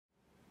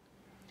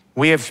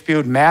We have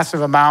spewed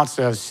massive amounts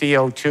of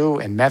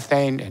CO2 and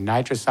methane and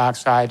nitrous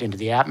oxide into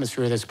the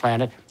atmosphere of this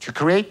planet to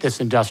create this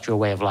industrial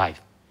way of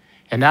life.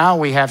 And now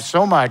we have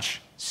so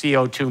much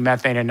CO2,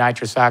 methane, and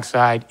nitrous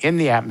oxide in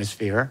the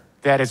atmosphere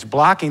that it's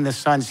blocking the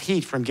sun's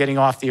heat from getting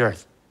off the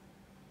earth.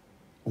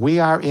 We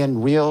are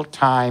in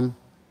real-time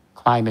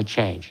climate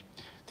change.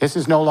 This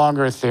is no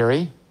longer a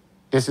theory.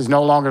 This is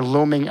no longer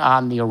looming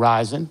on the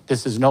horizon.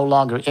 This is no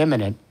longer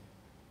imminent.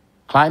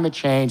 Climate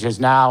change is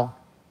now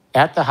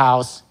at the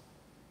house,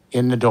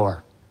 in the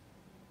door.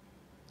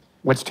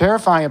 What's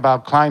terrifying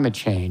about climate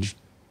change,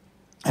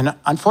 and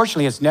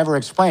unfortunately it's never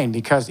explained,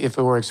 because if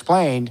it were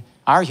explained,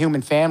 our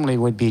human family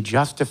would be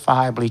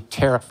justifiably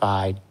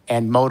terrified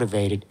and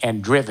motivated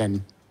and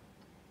driven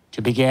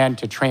to begin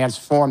to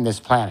transform this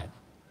planet.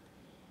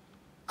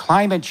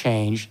 Climate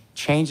change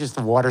changes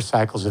the water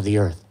cycles of the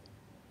earth.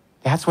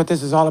 That's what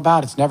this is all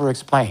about. It's never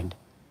explained.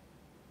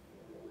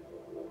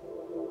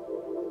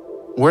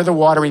 We're the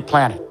watery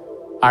planet.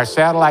 Our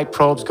satellite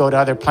probes go to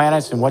other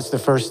planets, and what's the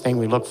first thing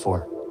we look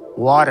for?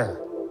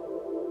 Water.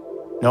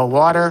 No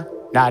water,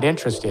 not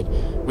interested.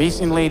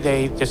 Recently,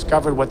 they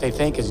discovered what they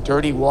think is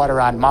dirty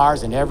water on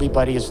Mars, and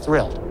everybody is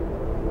thrilled.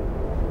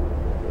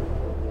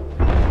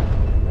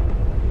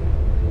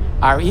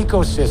 Our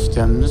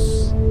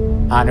ecosystems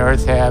on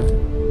Earth have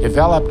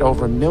developed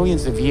over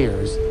millions of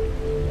years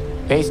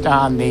based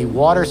on the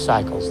water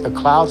cycles, the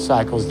cloud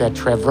cycles that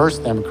traverse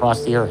them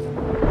across the Earth.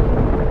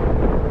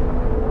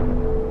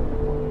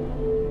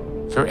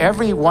 For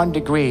every 1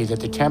 degree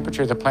that the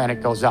temperature of the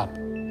planet goes up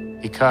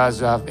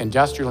because of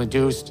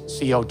industrial-induced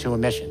CO2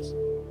 emissions,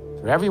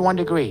 for every 1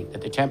 degree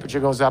that the temperature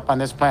goes up on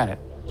this planet,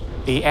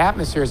 the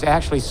atmosphere is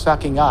actually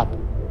sucking up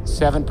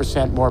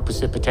 7% more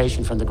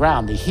precipitation from the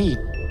ground. The heat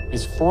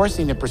is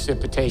forcing the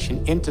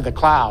precipitation into the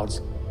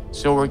clouds,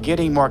 so we're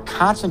getting more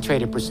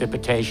concentrated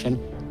precipitation,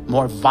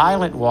 more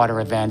violent water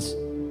events,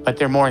 but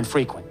they're more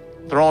infrequent,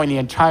 throwing the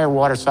entire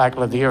water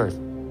cycle of the Earth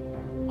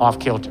off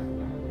kilter.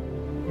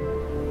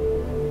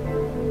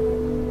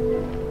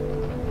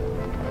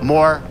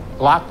 More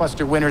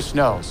blockbuster winter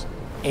snows.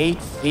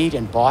 8 feet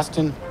in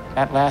Boston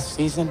that last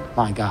season,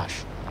 my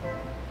gosh.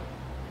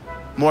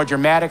 More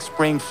dramatic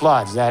spring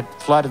floods.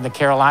 That flood in the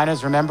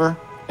Carolinas, remember?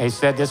 They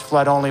said this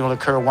flood only will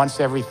occur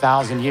once every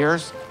 1,000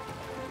 years.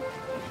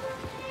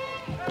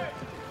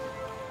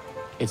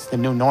 It's the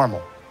new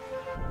normal.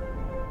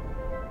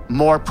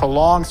 More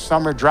prolonged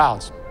summer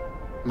droughts.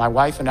 My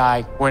wife and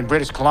I were in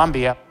British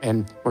Columbia,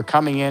 and we're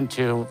coming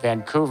into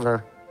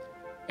Vancouver,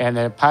 and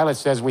the pilot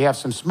says, we have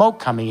some smoke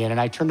coming in. And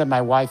I turned to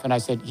my wife and I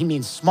said, he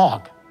means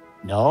smog.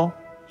 No,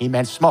 he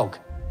meant smoke.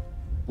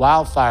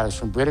 Wildfires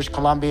from British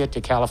Columbia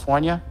to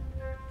California.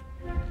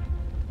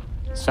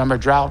 Summer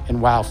drought and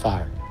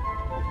wildfire.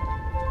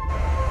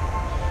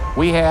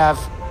 We have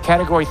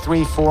Category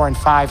 3, 4, and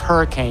 5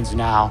 hurricanes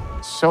now,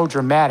 so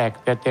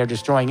dramatic that they're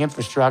destroying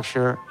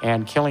infrastructure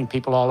and killing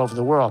people all over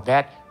the world.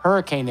 That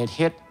hurricane that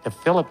hit the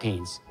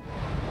Philippines,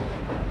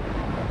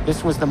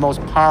 this was the most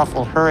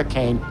powerful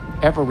hurricane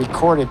ever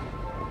recorded.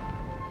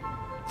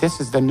 This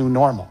is the new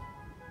normal.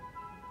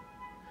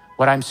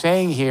 What I'm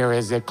saying here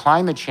is that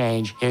climate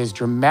change is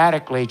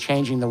dramatically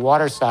changing the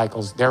water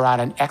cycles. They're on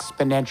an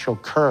exponential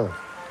curve.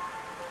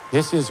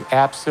 This is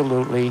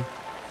absolutely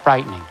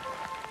frightening.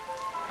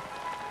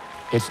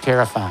 It's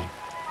terrifying.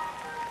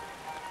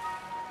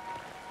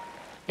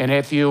 And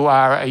if you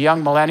are a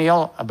young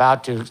millennial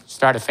about to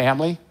start a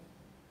family,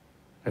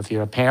 if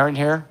you're a parent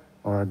here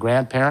or a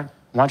grandparent,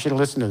 I want you to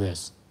listen to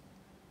this.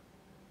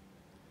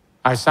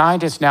 Our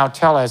scientists now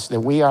tell us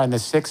that we are in the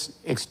 6th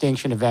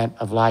extinction event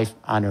of life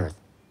on Earth.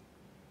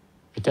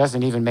 It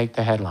doesn't even make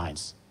the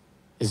headlines.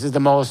 This is the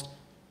most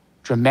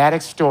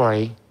dramatic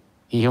story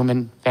the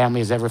human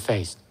family has ever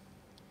faced.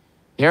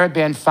 There have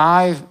been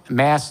 5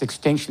 mass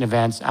extinction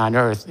events on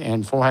Earth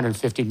in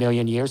 450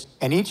 million years,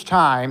 and each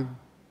time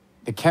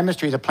the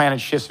chemistry of the planet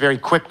shifts very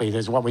quickly.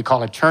 There's what we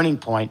call a turning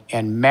point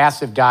and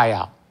massive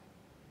die-out.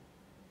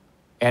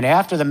 And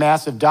after the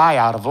massive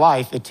die-out of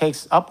life, it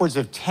takes upwards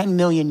of 10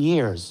 million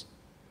years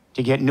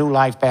to get new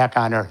life back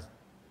on Earth.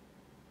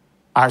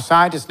 Our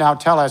scientists now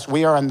tell us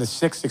we are in the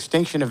 6th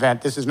extinction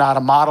event. This is not a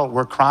model,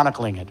 we're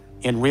chronicling it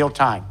in real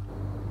time.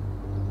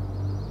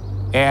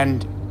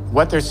 And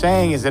what they're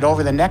saying is that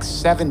over the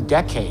next 7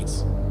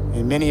 decades,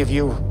 and many of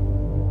you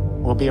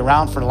will be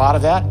around for a lot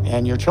of that,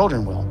 and your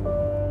children will.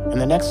 In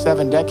the next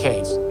 7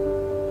 decades,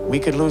 we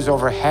could lose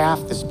over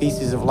half the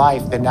species of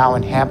life that now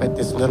inhabit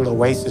this little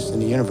oasis in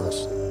the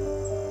universe.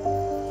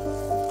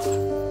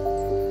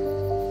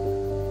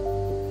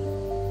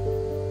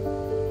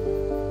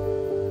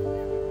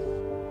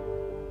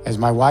 As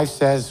my wife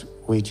says,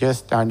 we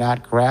just are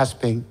not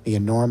grasping the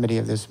enormity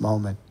of this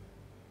moment.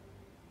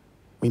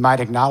 We might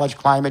acknowledge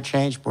climate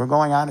change, but we're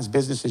going on as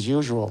business as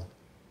usual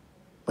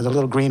with a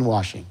little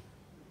greenwashing.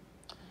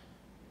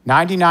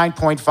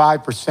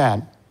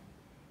 99.5%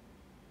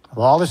 of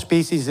all the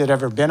species that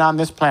have ever been on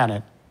this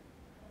planet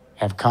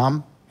have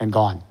come and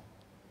gone.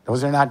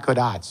 Those are not good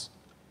odds.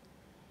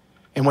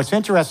 And what's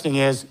interesting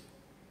is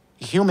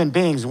human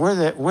beings, we're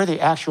the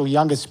actual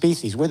youngest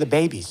species. We're the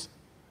babies.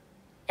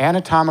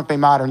 anatomically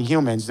modern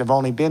humans have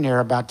only been here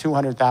about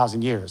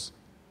 200,000 years.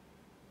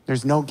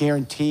 There's no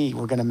guarantee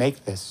we're going to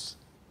make this.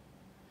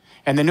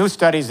 And the new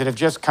studies that have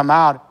just come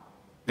out,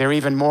 they're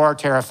even more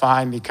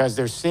terrifying because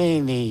they're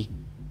seeing the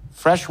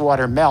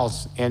freshwater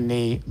melts in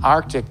the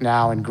Arctic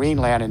now, in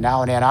Greenland, and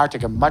now in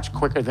Antarctica much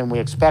quicker than we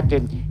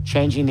expected,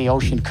 changing the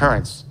ocean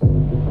currents.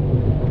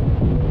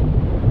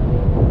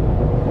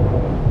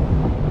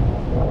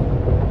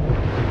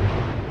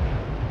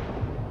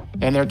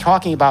 And they're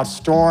talking about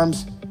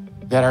storms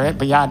that are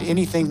beyond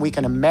anything we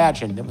can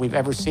imagine that we've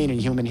ever seen in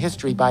human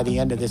history by the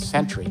end of this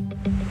century.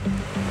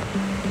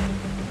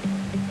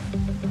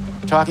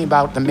 Talking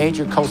about the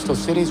major coastal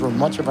cities where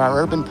much of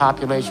our urban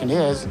population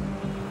is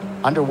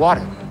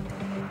underwater.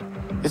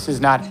 This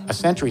is not a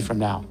century from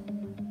now.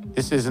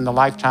 This is in the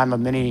lifetime of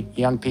many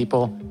young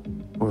people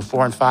who are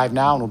 4 and 5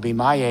 now and will be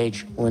my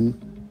age when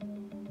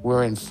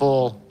we're in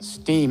full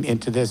steam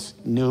into this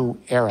new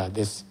era,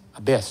 this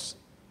abyss.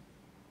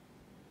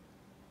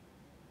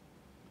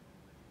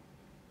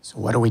 So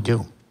what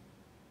do?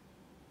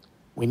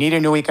 We need a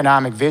new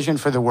economic vision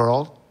for the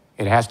world.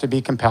 It has to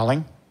be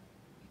compelling.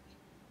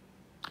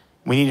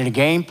 We need a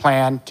game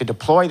plan to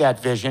deploy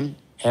that vision,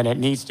 and it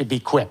needs to be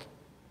quick.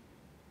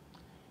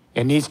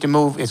 It needs to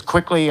move as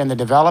quickly in the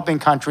developing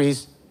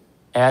countries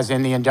as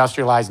in the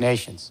industrialized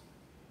nations.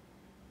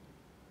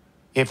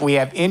 If we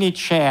have any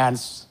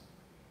chance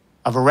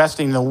of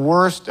arresting the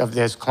worst of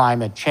this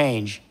climate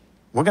change,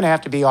 we're going to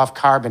have to be off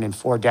carbon in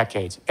 4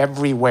 decades,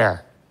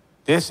 everywhere.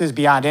 This is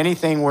beyond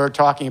anything we're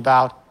talking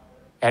about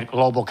at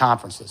global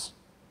conferences.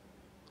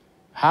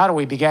 How do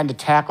we begin to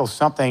tackle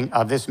something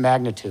of this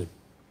magnitude?